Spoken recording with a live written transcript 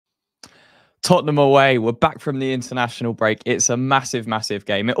Tottenham away. We're back from the international break. It's a massive, massive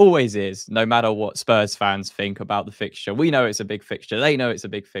game. It always is, no matter what Spurs fans think about the fixture. We know it's a big fixture. They know it's a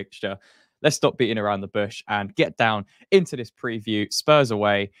big fixture. Let's stop beating around the bush and get down into this preview. Spurs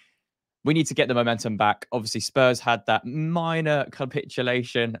away. We need to get the momentum back. Obviously, Spurs had that minor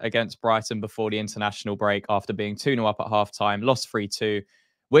capitulation against Brighton before the international break after being 2-0 up at halftime, lost 3-2.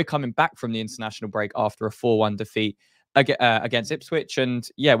 We're coming back from the international break after a 4-1 defeat against Ipswich. And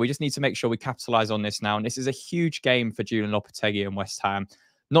yeah, we just need to make sure we capitalise on this now. And this is a huge game for Julian Lopetegui and West Ham,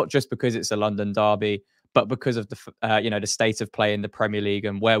 not just because it's a London derby, but because of the state of play in the Premier League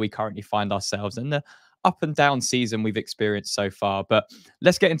and where we currently find ourselves and the up and down season we've experienced so far. But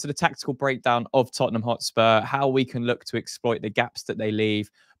let's get into the tactical breakdown of Tottenham Hotspur, how we can look to exploit the gaps that they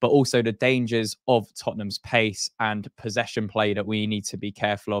leave, but also the dangers of Tottenham's pace and possession play that we need to be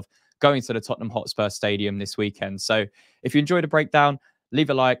careful of going to the Tottenham Hotspur Stadium this weekend. So if you enjoyed the breakdown,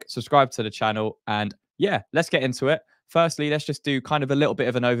 leave a like, subscribe to the channel, and yeah, let's get into it. Firstly, let's just do kind of a little bit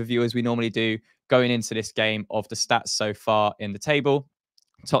of an overview as we normally do going into this game of the stats so far in the table.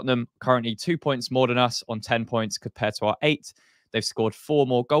 Tottenham currently 2 points more than us on 10 points compared to our 8. They've scored 4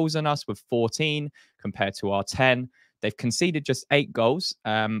 more goals than us with 14 compared to our 10. They've conceded just 8 goals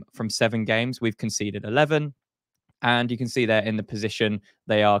from 7 games. We've conceded 11. And you can see there in the position,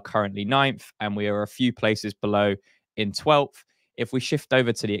 they are currently 9th and we are a few places below in 12th. If we shift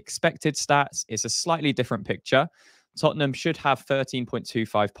over to the expected stats, it's a slightly different picture. Tottenham should have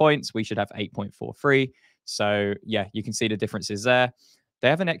 13.25 points. We should have 8.43. So yeah, you can see the differences there. They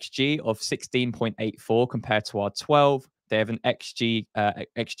have an XG of 16.84 compared to our 12. They have an XG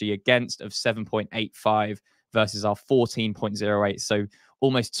against of 7.85 versus our 14.08. So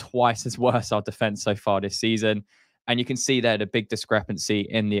almost twice as worse our defense so far this season. And you can see there the big discrepancy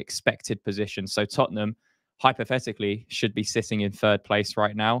in the expected position. So Tottenham, hypothetically, should be sitting in 3rd place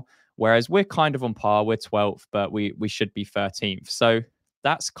right now, whereas we're kind of on par. We're 12th, but we should be 13th. So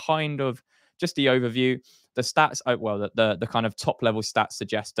that's kind of just the overview. The stats, well, the kind of top level stats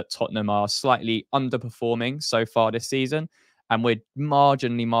suggest that Tottenham are slightly underperforming so far this season, and we're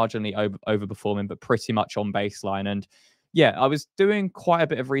marginally overperforming, but pretty much on baseline. And yeah, I was doing quite a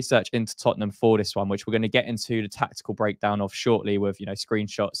bit of research into Tottenham for this one, which we're going to get into the tactical breakdown of shortly with,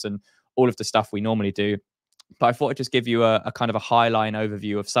 screenshots and all of the stuff we normally do. But I thought I'd just give you a kind of a highline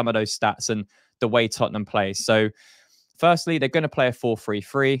overview of some of those stats and the way Tottenham plays. So firstly, they're going to play a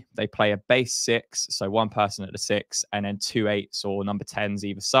 4-3-3. They play a base 6, so one person at the 6, and then 2 8s or number 10s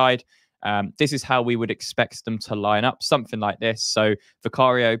either side. This is how we would expect them to line up, something like this. So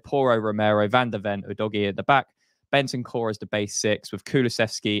Vicario, Porro, Romero, Van der Ven, Udogie at the back, Bentancur as the base 6, with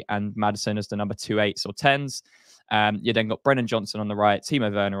Kulusevski and Maddison as the number 2 8s or 10s. You then got Brennan Johnson on the right, Timo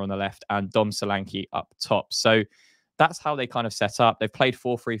Werner on the left, and Dom Solanke up top. So that's how they kind of set up. They've played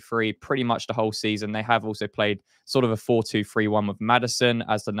 4-3-3 pretty much the whole season. They have also played sort of a 4-2-3-1 with Maddison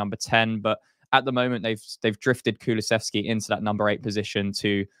as the number 10, but at the moment they've drifted Kulusevski into that number 8 position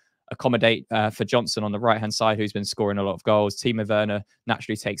to accommodate for Johnson on the right-hand side, who's been scoring a lot of goals. Timo Werner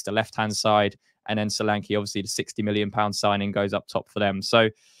naturally takes the left-hand side, and then Solanke, obviously the £60 million signing, goes up top for them.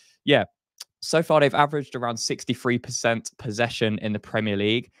 So yeah, so far they've averaged around 63% possession in the Premier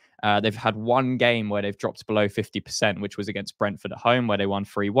League. They've had one game where they've dropped below 50%, which was against Brentford at home, where they won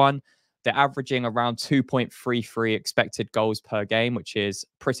 3-1. They're averaging around 2.33 expected goals per game, which is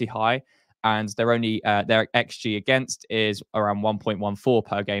pretty high. And their XG against is around 1.14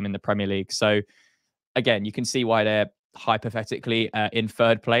 per game in the Premier League. So again, you can see why they're hypothetically in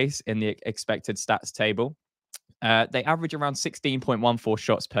 3rd place in the expected stats table. They average around 16.14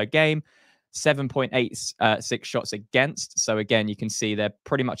 shots per game, 7.86 shots against. So again, you can see they're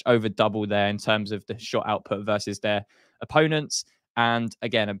pretty much over double there in terms of the shot output versus their opponents. And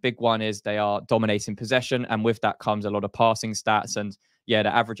again, a big one is they are dominating possession, and with that comes a lot of passing stats. And yeah,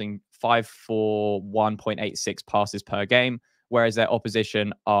 they're averaging 541.86 passes per game, whereas their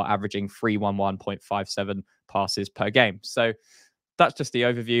opposition are averaging 311.57 passes per game. So that's just the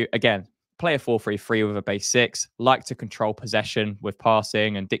overview. Again, play a 4-3-3 with a base 6, like to control possession with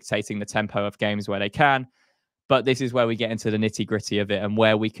passing and dictating the tempo of games where they can. But this is where we get into the nitty-gritty of it and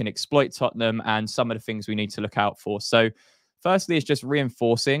where we can exploit Tottenham and some of the things we need to look out for. So firstly, it's just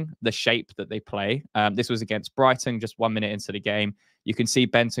reinforcing the shape that they play. This was against Brighton, just 1 minute into the game. You can see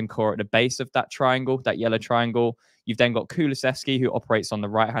Bentancur at the base of that triangle, that yellow triangle. You've then got Kulusevski, who operates on the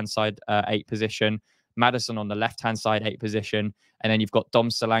right-hand side 8 position. Maddison on the left-hand side 8 position. And then you've got Dom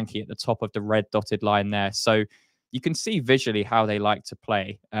Solanke at the top of the red dotted line there. So you can see visually how they like to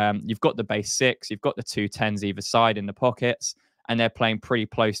play. You've got the base 6, you've got the 2 10s either side in the pockets, and they're playing pretty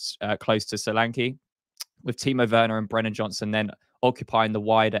close to Solanke, with Timo Werner and Brennan Johnson then occupying the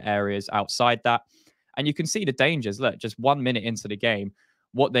wider areas outside that. And you can see the dangers. Look, just 1 minute into the game,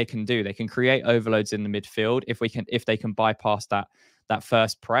 what they can do, they can create overloads in the midfield if they can bypass that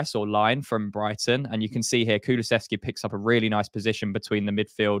first press or line from Brighton. And you can see here, Kulusevski picks up a really nice position between the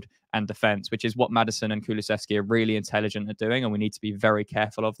midfield and defense, which is what Maddison and Kulusevski are really intelligent at doing. And we need to be very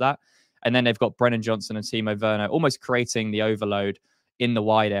careful of that. And then they've got Brennan Johnson and Timo Werner almost creating the overload in the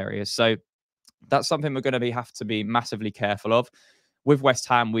wide areas. So that's something we're going to have to be massively careful of. With West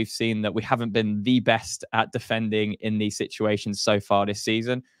Ham, we've seen that we haven't been the best at defending in these situations so far this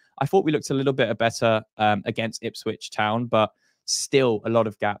season. I thought we looked a little bit better against Ipswich Town, but still a lot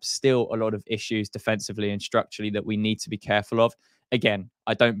of gaps, still a lot of issues defensively and structurally that we need to be careful of. Again,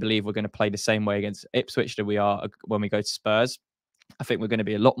 I don't believe we're going to play the same way against Ipswich that we are when we go to Spurs. I think we're going to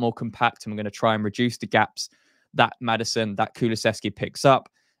be a lot more compact and we're going to try and reduce the gaps that Maddison, that Kulusevski picks up.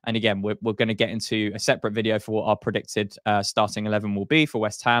 And again, we're going to get into a separate video for what our predicted starting 11 will be for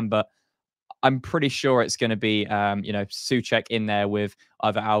West Ham. But I'm pretty sure it's going to be, Souček in there with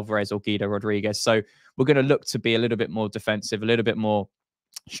either Alvarez or Guido Rodriguez. So we're going to look to be a little bit more defensive, a little bit more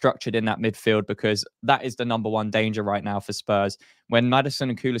structured in that midfield, because that is the number one danger right now for Spurs. When Maddison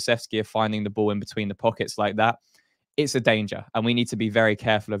and Kulusevski are finding the ball in between the pockets like that, it's a danger and we need to be very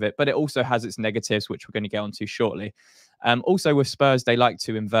careful of it. But it also has its negatives, which we're going to get onto shortly. Also with Spurs, they like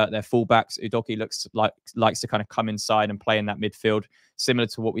to invert their fullbacks. Udogie likes to kind of come inside and play in that midfield, similar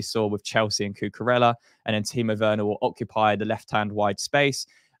to what we saw with Chelsea and Cucurella. And then Timo Werner will occupy the left-hand wide space.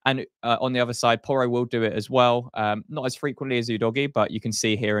 And on the other side, Porro will do it as well. Not as frequently as Udogie, but you can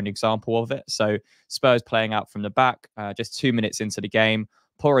see here an example of it. So Spurs playing out from the back, just 2 minutes into the game.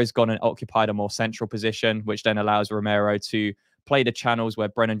 Porro's gone and occupied a more central position, which then allows Romero to play the channels where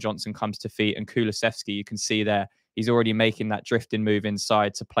Brennan Johnson comes to feet, and Kulusevski, you can see there, he's already making that drifting move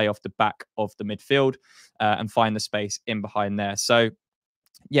inside to play off the back of the midfield and find the space in behind there. So,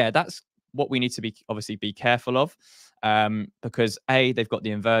 yeah, that's what we need to obviously be careful of, because A, they've got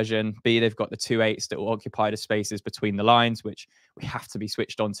the inversion, B, they've got the 2-8s that will occupy the spaces between the lines, which we have to be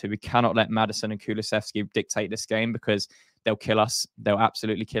switched on to. We cannot let Maddison and Kulusevski dictate this game, because they'll kill us. They'll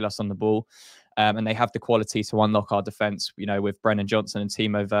absolutely kill us on the ball. And they have the quality to unlock our defense, with Brennan Johnson and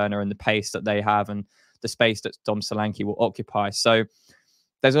Timo Werner and the pace that they have and the space that Dom Solanke will occupy. So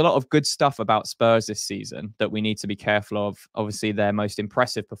there's a lot of good stuff about Spurs this season that we need to be careful of. Obviously, their most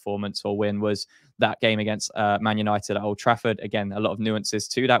impressive performance or win was that game against Man United at Old Trafford. Again, a lot of nuances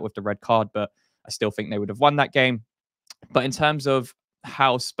to that with the red card, but I still think they would have won that game. But in terms of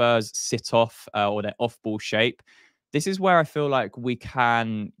how Spurs sit off or their off-ball shape, this is where I feel like we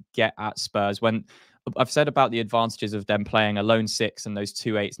can get at Spurs. When I've said about the advantages of them playing a lone 6 and those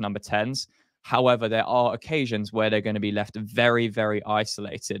 2-8s, number 10s. However, there are occasions where they're going to be left very, very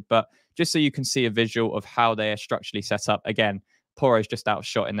isolated. But just so you can see a visual of how they are structurally set up, again, Porro's just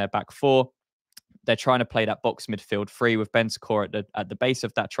outshot in their back four. They're trying to play that box midfield free with Bentancur at the base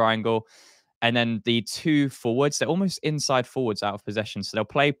of that triangle. And then the two forwards, they're almost inside forwards out of possession. So they'll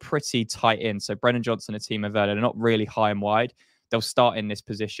play pretty tight in. So Brennan Johnson and Timo Werner, they're not really high and wide. They'll start in this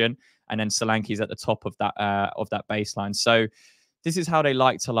position. And then Solanke's at the top of that baseline. So this is how they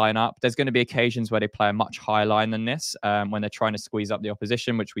like to line up. There's going to be occasions where they play a much higher line than this when they're trying to squeeze up the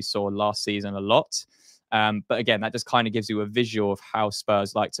opposition, which we saw last season a lot. But again, that just kind of gives you a visual of how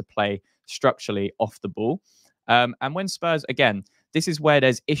Spurs like to play structurally off the ball. And when Spurs, again, this is where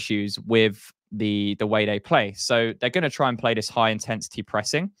there's issues with the way they play. So they're going to try and play this high intensity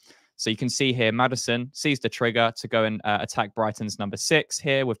pressing. So you can see here, Maddison sees the trigger to go and attack Brighton's number 6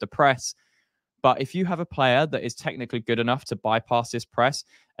 here with the press. But if you have a player that is technically good enough to bypass this press,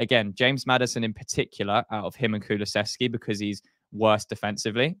 again, James Maddison in particular, out of him and Kulusevski, because he's worse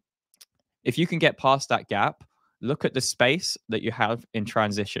defensively. If you can get past that gap, look at the space that you have in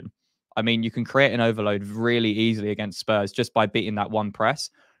transition. I mean, you can create an overload really easily against Spurs just by beating that one press.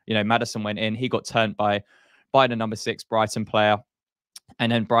 Maddison went in, he got turned by the number 6 Brighton player,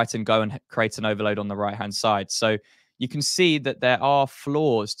 and then Brighton go and create an overload on the right-hand side. So you can see that there are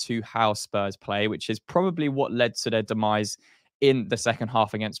flaws to how Spurs play, which is probably what led to their demise in the second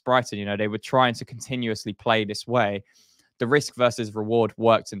half against Brighton. They were trying to continuously play this way. The risk versus reward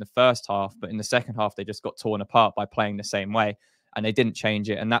worked in the first half, but in the second half, they just got torn apart by playing the same way, and they didn't change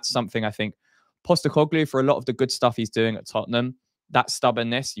it. And that's something I think Postecoglou, for a lot of the good stuff he's doing at Tottenham, that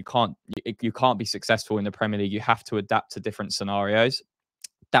stubbornness, you can't be successful in the Premier League. You have to adapt to different scenarios.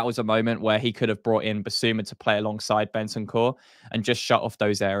 That was a moment where he could have brought in Basuma to play alongside Bentancur and just shut off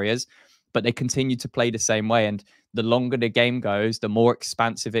those areas. But they continued to play the same way. And the longer the game goes, the more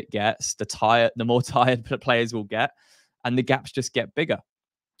expansive it gets, the more tired players will get, and the gaps just get bigger.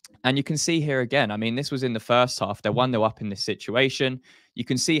 And you can see here again, I mean, this was in the first half. They're 1-0 up in this situation. You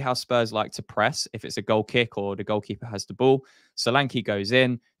can see how Spurs like to press if it's a goal kick or the goalkeeper has the ball. Solanke goes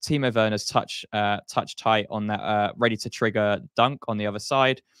in. Timo Werner's touch tight on that, ready to trigger dunk on the other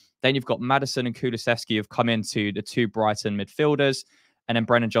side. Then you've got Maddison and Kulusevski who've come into the two Brighton midfielders. And then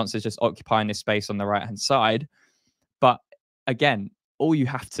Brennan Johnson's just occupying this space on the right-hand side. But again, all you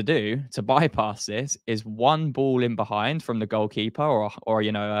have to do to bypass this is one ball in behind from the goalkeeper or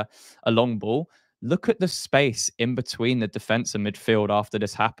a long ball. Look at the space in between the defense and midfield after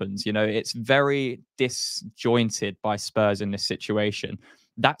this happens. It's very disjointed by Spurs in this situation.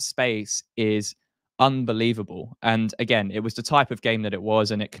 That space is unbelievable. And again, it was the type of game that it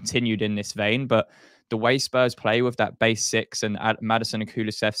was, and it continued in this vein. But the way Spurs play with that base six and Maddison and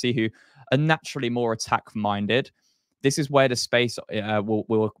Kulusevski, who are naturally more attack-minded, this is where the space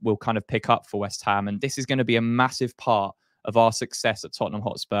will kind of pick up for West Ham. And this is going to be a massive part of our success at Tottenham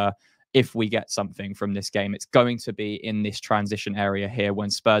Hotspur if we get something from this game. It's going to be in this transition area here when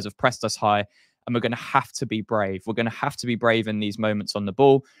Spurs have pressed us high, and we're going to have to be brave. We're going to have to be brave in these moments on the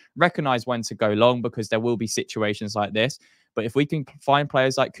ball, recognize when to go long, because there will be situations like this. But if we can find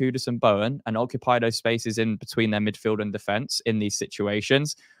players like Kudus and Bowen and occupy those spaces in between their midfield and defense in these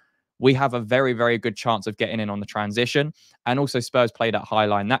situations, we have a very, very good chance of getting in on the transition. And also Spurs play that high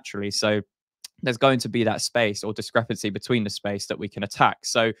line naturally. So there's going to be that space or discrepancy between the space that we can attack.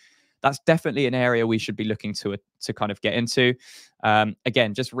 So that's definitely an area we should be looking to kind of get into.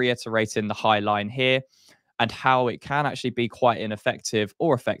 Again, just reiterating the high line here and how it can actually be quite ineffective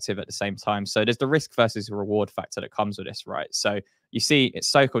or effective at the same time. So there's the risk versus reward factor that comes with this, right? So you see it's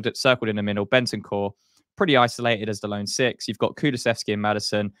circled in the middle. Bentancur, pretty isolated as the lone six. You've got Kulusevski and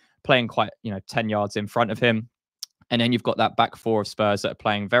Maddison playing quite, 10 yards in front of him. And then you've got that back four of Spurs that are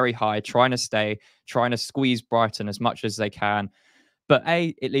playing very high, trying to squeeze Brighton as much as they can. But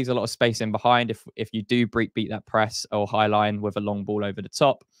it leaves a lot of space in behind if you do beat that press or high line with a long ball over the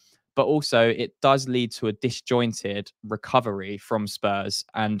top. But also it does lead to a disjointed recovery from Spurs,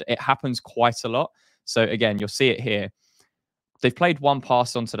 and it happens quite a lot. So again, you'll see it here. They've played one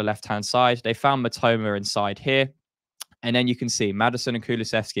pass onto the left-hand side. They found Matoma inside here. And then you can see Maddison and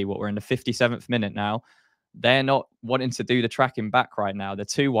Kulusevski, what we're in the 57th minute now, they're not wanting to do the tracking back right now. They're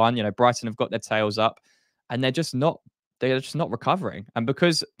 2-1. Brighton have got their tails up, and they're just not recovering. And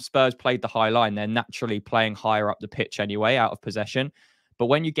because Spurs played the high line, they're naturally playing higher up the pitch anyway, out of possession. But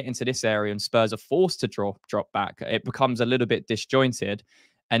when you get into this area and Spurs are forced to drop back, it becomes a little bit disjointed.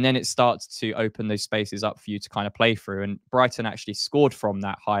 And then it starts to open those spaces up for you to kind of play through. And Brighton actually scored from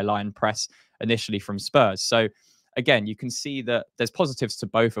that high line press initially from Spurs. So again, you can see that there's positives to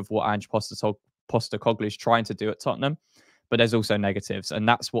both of what Ange Postecoglou is trying to do at Tottenham, but there's also negatives. And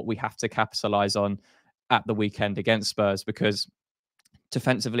that's what we have to capitalize on at the weekend against Spurs, because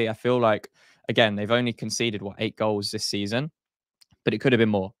defensively, I feel like, again, they've only conceded, 8 goals this season, but it could have been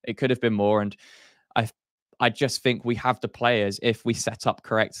more. It could have been more. And I just think we have the players, if we set up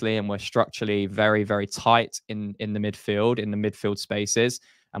correctly and we're structurally very, very tight in the midfield spaces,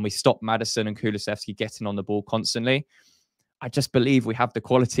 and we stop Maddison and Kulusevski getting on the ball constantly, I just believe we have the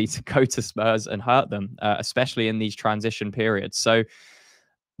quality to go to Spurs and hurt them, especially in these transition periods. So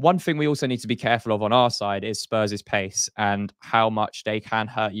one thing we also need to be careful of on our side is Spurs' pace and how much they can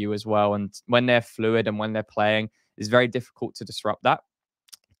hurt you as well. And when they're fluid and when they're playing, it's very difficult to disrupt that.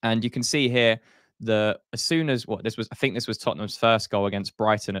 And you can see here, as soon as I think this was Tottenham's first goal against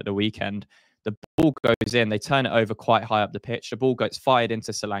Brighton at the weekend, the ball goes in, they turn it over quite high up the pitch, the ball gets fired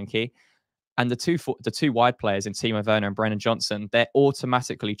into Solanke, and the two wide players in Timo Werner and Brennan Johnson, they're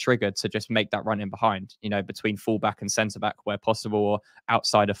automatically triggered to just make that run in behind, between fullback and centre back where possible, or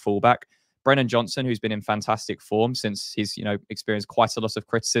outside of fullback. Brennan Johnson, who's been in fantastic form since he's experienced quite a lot of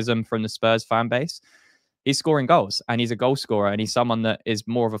criticism from the Spurs fan base, he's scoring goals, and he's a goal scorer, and he's someone that is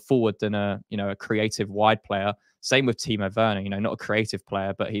more of a forward than a creative wide player. Same with Timo Werner, not a creative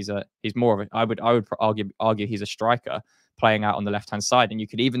player, but he's more of I would argue he's a striker playing out on the left-hand side. And you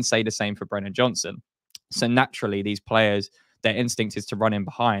could even say the same for Brennan Johnson. So naturally, these players, their instinct is to run in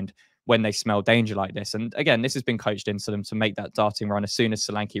behind when they smell danger like this. And again, this has been coached into them to make that darting run as soon as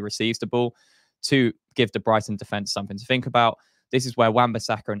Solanke receives the ball, to give the Brighton defence something to think about. This is where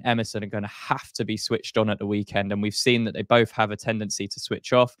Wan-Bissaka and Emerson are going to have to be switched on at the weekend. And we've seen that they both have a tendency to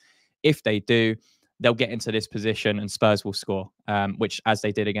switch off. If they do, they'll get into this position and Spurs will score, which as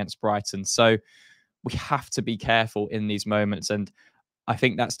they did against Brighton. So we have to be careful in these moments. And I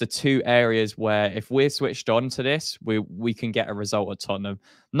think that's the two areas where if we're switched on to this, we can get a result at Tottenham.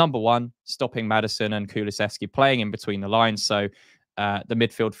 Number one, stopping Maddison and Kulusevski playing in between the lines. So the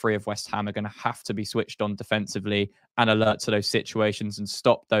midfield three of West Ham are going to have to be switched on defensively and alert to those situations and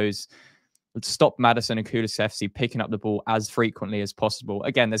stop Maddison and Kulusevski picking up the ball as frequently as possible.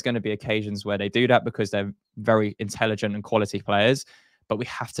 Again, there's going to be occasions where they do that because they're very intelligent and quality players, but we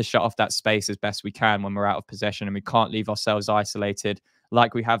have to shut off that space as best we can when we're out of possession, and we can't leave ourselves isolated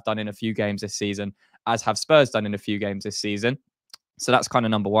like we have done in a few games this season, as have Spurs done in a few games this season. So that's kind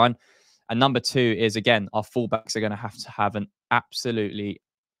of number one. And number two is, again, our fullbacks are going to have an absolutely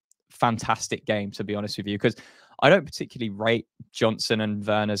fantastic game, to be honest with you, because I don't particularly rate Johnson and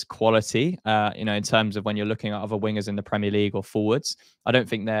Werner's quality, in terms of when you're looking at other wingers in the Premier League or forwards. I don't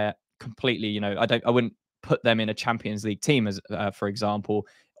think they're completely, I wouldn't put them in a Champions League team, as for example,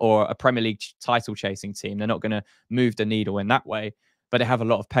 or a Premier League title chasing team. They're not going to move the needle in that way, but they have a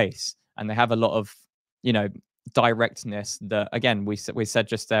lot of pace and they have a lot of, directness that, again, we said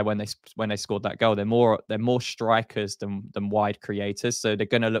just there when they scored that goal, they're more strikers than wide creators, so they're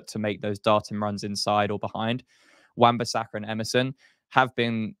going to look to make those darting runs inside or behind. Wan-Bissaka and Emerson have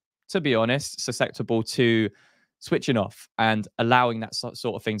been, to be honest, susceptible to switching off and allowing that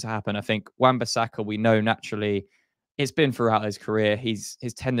sort of thing to happen. I think Wan-Bissaka, we know naturally, it's been throughout his career, his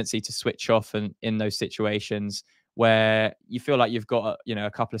tendency to switch off and in those situations where you feel like you've got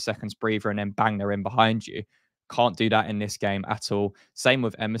a couple of seconds breather and then bang, they're in behind you. Can't do that in this game at all. Same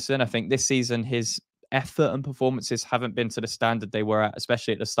with Emerson. I think this season his effort and performances haven't been to the standard they were at,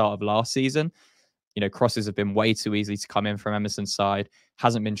 especially at the start of last season. Crosses have been way too easy to come in from Emerson's side.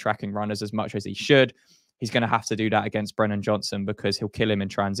 Hasn't been tracking runners as much as he should. He's going to have to do that against Brennan Johnson because he'll kill him in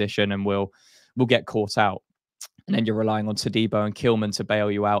transition and we'll get caught out. And then you're relying on Todibo and Kilman to bail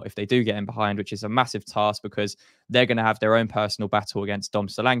you out if they do get in behind, which is a massive task because they're going to have their own personal battle against Dom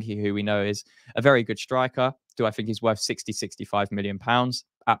Solanke, who we know is a very good striker. Do I think he's worth 65 million pounds?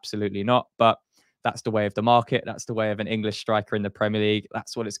 Absolutely not. But that's the way of the market. That's the way of an English striker in the Premier League.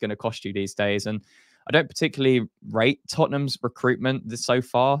 That's what it's going to cost you these days. And I don't particularly rate Tottenham's recruitment so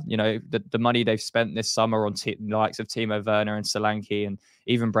far. The money they've spent this summer on the likes of Timo Werner and Solanke and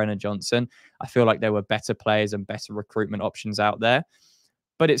even Brennan Johnson. I feel like there were better players and better recruitment options out there.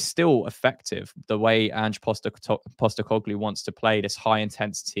 But it's still effective, the way Ange Postecoglou wants to play this high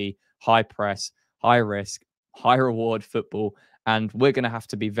intensity, high press, high risk, high reward football. And we're going to have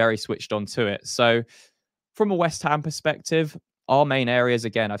to be very switched on to it. So from a West Ham perspective, our main areas,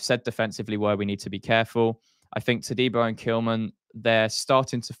 again, I've said defensively where we need to be careful. I think Todibo and Kilman, they're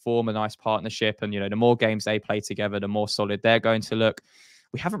starting to form a nice partnership. And, the more games they play together, the more solid they're going to look.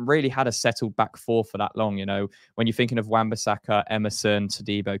 We haven't really had a settled back four for that long. When you're thinking of Wan-Bissaka, Emerson,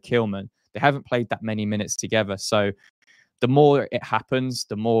 Todibo, Kilman, they haven't played that many minutes together. So the more it happens,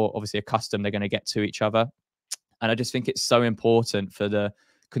 the more obviously accustomed they're going to get to each other. And I just think it's so important for the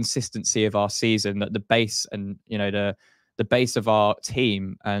consistency of our season that the base and, the base of our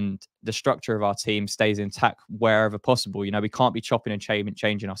team and the structure of our team stays intact wherever possible. We can't be chopping and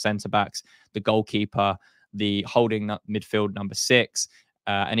changing our centre backs, the goalkeeper, the holding midfield number 6,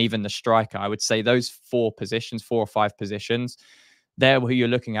 and even the striker. I would say those 4 or 5 positions, they're who you're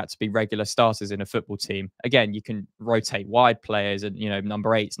looking at to be regular starters in a football team. Again, you can rotate wide players and, number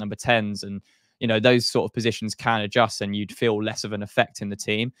 8s, number 10s, and, those sort of positions can adjust and you'd feel less of an effect in the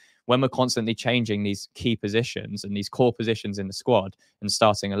team. When we're constantly changing these key positions and these core positions in the squad and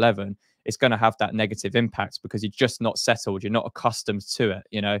starting 11, it's going to have that negative impact because you're just not settled. You're not accustomed to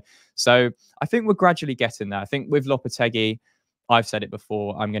it, So I think we're gradually getting there. I think with Lopetegui, I've said it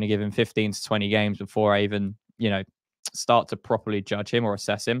before, I'm going to give him 15 to 20 games before I even, start to properly judge him or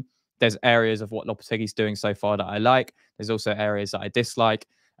assess him. There's areas of what Lopetegui's doing so far that I like. There's also areas that I dislike.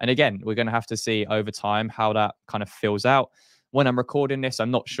 And again, we're going to have to see over time how that kind of fills out. When I'm recording this,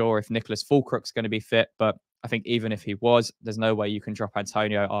 I'm not sure if Nicholas Fulcrook's going to be fit, but I think even if he was, there's no way you can drop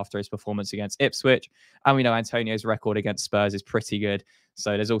Antonio after his performance against Ipswich. And we know Antonio's record against Spurs is pretty good.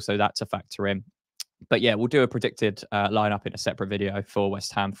 So there's also that to factor in. But yeah, we'll do a predicted lineup in a separate video for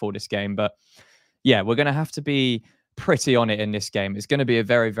West Ham for this game. But yeah, we're going to have to be pretty on it in this game. It's going to be a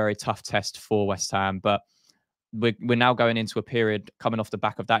very, very tough test for West Ham. But we're now going into a period coming off the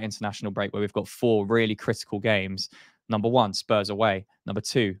back of that international break where we've got 4 really critical games. Number 1, Spurs away. Number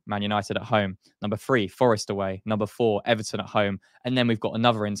 2, Man United at home. Number 3, Forest away. Number 4, Everton at home. And then we've got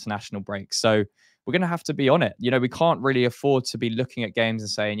another international break. So we're going to have to be on it. We can't really afford to be looking at games and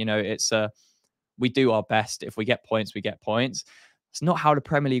saying, we do our best. If we get points, we get points. It's not how the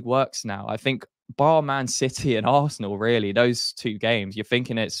Premier League works now. I think bar Man City and Arsenal, really, those 2 games, you're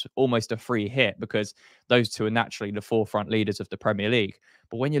thinking it's almost a free hit because those 2 are naturally the forefront leaders of the Premier League.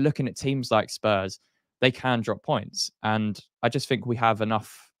 But when you're looking at teams like Spurs, they can drop points. And I just think we have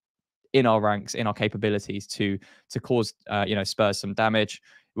enough in our ranks, in our capabilities to cause Spurs some damage.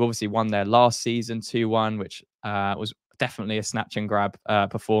 We obviously won there last season 2-1, which was definitely a snatch and grab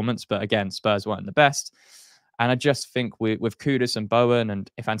performance. But again, Spurs weren't the best. And I just think with Kudus and Bowen, and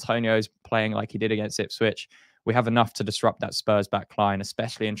if Antonio's playing like he did against Ipswich, we have enough to disrupt that Spurs back line,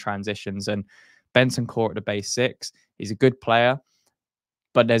 especially in transitions. And Bentancur at the base six, he's a good player,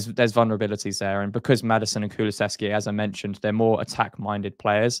 but there's vulnerabilities there. And because Maddison and Kulusevski, as I mentioned, they're more attack-minded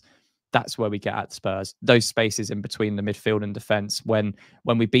players, that's where we get at Spurs. Those spaces in between the midfield and defence, when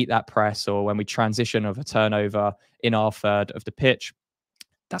we beat that press or when we transition of a turnover in our third of the pitch,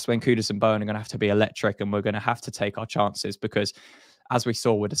 that's when Kudus and Bowen are going to have to be electric, and we're going to have to take our chances because, as we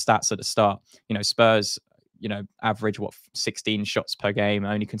saw with the stats at the start, Spurs, average 16 shots per game,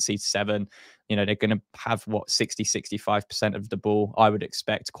 only concede 7. They're going to have 60-65% of the ball, I would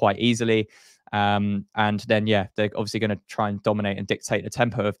expect, quite easily. And then, they're obviously going to try and dominate and dictate the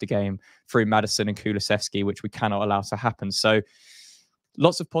tempo of the game through Maddison and Kulusevski, which we cannot allow to happen. So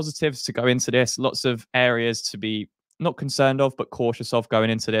lots of positives to go into this, lots of areas to be not concerned of, but cautious of going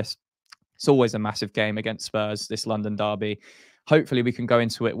into this. It's always a massive game against Spurs, this London derby. Hopefully we can go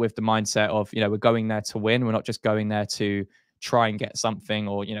into it with the mindset of, we're going there to win. We're not just going there to try and get something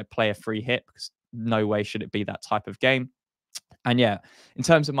or, play a free hit, because no way should it be that type of game. And in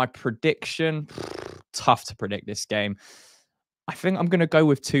terms of my prediction, tough to predict this game. I think I'm going to go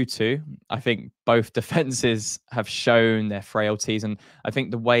with 2-2. I think both defenses have shown their frailties, and I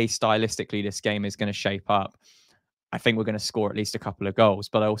think the way stylistically this game is going to shape up, I think we're going to score at least a couple of goals,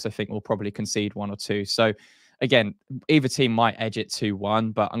 but I also think we'll probably concede 1 or 2. So again, either team might edge it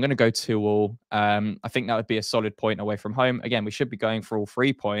 2-1, but I'm going to go 2-2. I think that would be a solid point away from home. Again, we should be going for all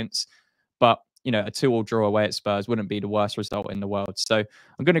 3 points, but a 2-2 draw away at Spurs wouldn't be the worst result in the world. So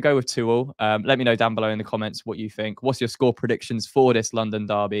I'm going to go with 2-2. Let me know down below in the comments what you think. What's your score predictions for this London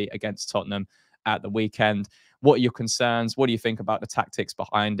derby against Tottenham at the weekend? What are your concerns? What do you think about the tactics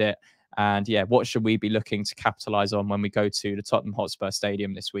behind it? And what should we be looking to capitalize on when we go to the Tottenham Hotspur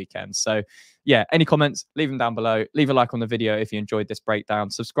Stadium this weekend? So any comments, leave them down below. Leave a like on the video if you enjoyed this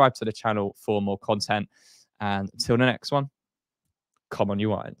breakdown. Subscribe to the channel for more content. And until the next one, come on,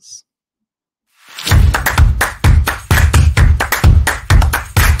 you Irons.